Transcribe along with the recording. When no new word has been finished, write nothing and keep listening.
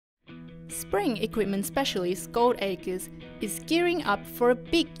Spraying equipment specialist Goldacres is gearing up for a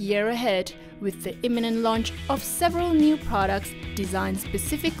big year ahead with the imminent launch of several new products designed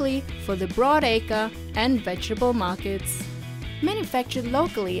specifically for the broadacre and vegetable markets. Manufactured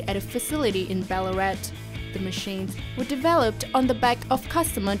locally at a facility in Ballarat, the machines were developed on the back of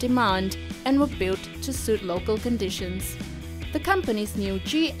customer demand and were built to suit local conditions. The company's new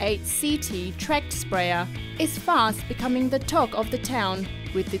G8CT tracked sprayer is fast becoming the talk of the town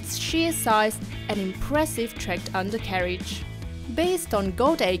with its sheer size and impressive tracked undercarriage. Based on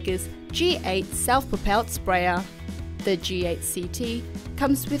Goldacres G8 self-propelled sprayer, the G8CT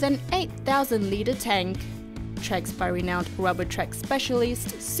comes with an 8,000-litre tank, tracks by renowned rubber track specialist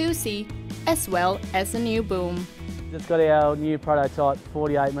Soucy, as well as a new boom. It's got our new prototype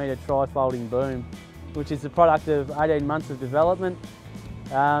 48-metre tri-folding boom, which is the product of 18 months of development.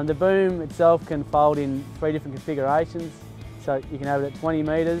 The boom itself can fold in 3 different configurations, so you can have it at 20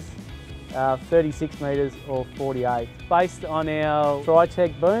 metres, 36 metres or 48. Based on our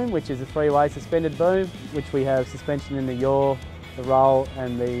Tri-Tech boom, which is a 3-way suspended boom, which we have suspension in the yaw, the roll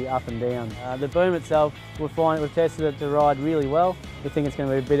and the up and down. The boom itself, we've tested it to ride really well. We think it's going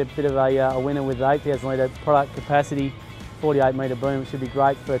to be a bit of a winner with the 8,000 litre product capacity, 48 metre boom. It should be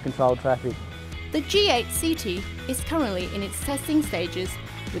great for controlled traffic. The G8CT is currently in its testing stages,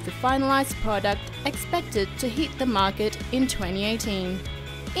 with the finalised product expected to hit the market in 2018.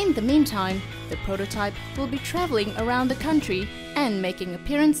 In the meantime, the prototype will be travelling around the country and making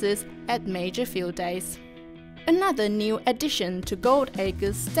appearances at major field days. Another new addition to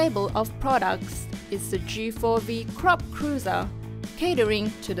Goldacres' stable of products is the G4V Crop Cruiser,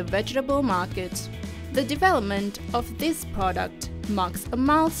 catering to the vegetable market. The development of this product marks a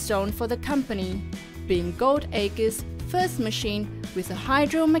milestone for the company, being Goldacres' first machine with a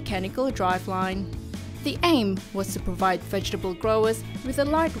hydro-mechanical driveline. The aim was to provide vegetable growers with a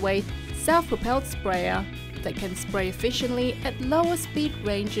lightweight, self-propelled sprayer that can spray efficiently at lower speed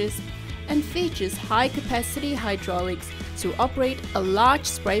ranges and features high-capacity hydraulics to operate a large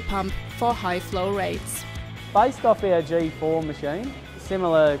spray pump for high flow rates. Based off our G4 machine,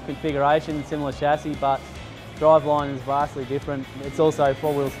 similar configuration, similar chassis, but driveline is vastly different. It's also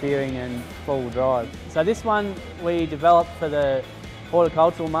 4-wheel steering and 4-wheel drive. So this one we developed for the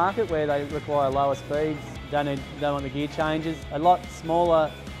horticultural market where they require lower speeds, don't want the gear changes. A lot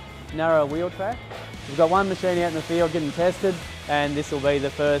smaller, narrower wheel track. We've got one machine out in the field getting tested, and this will be the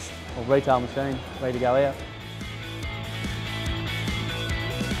first retail machine ready to go out.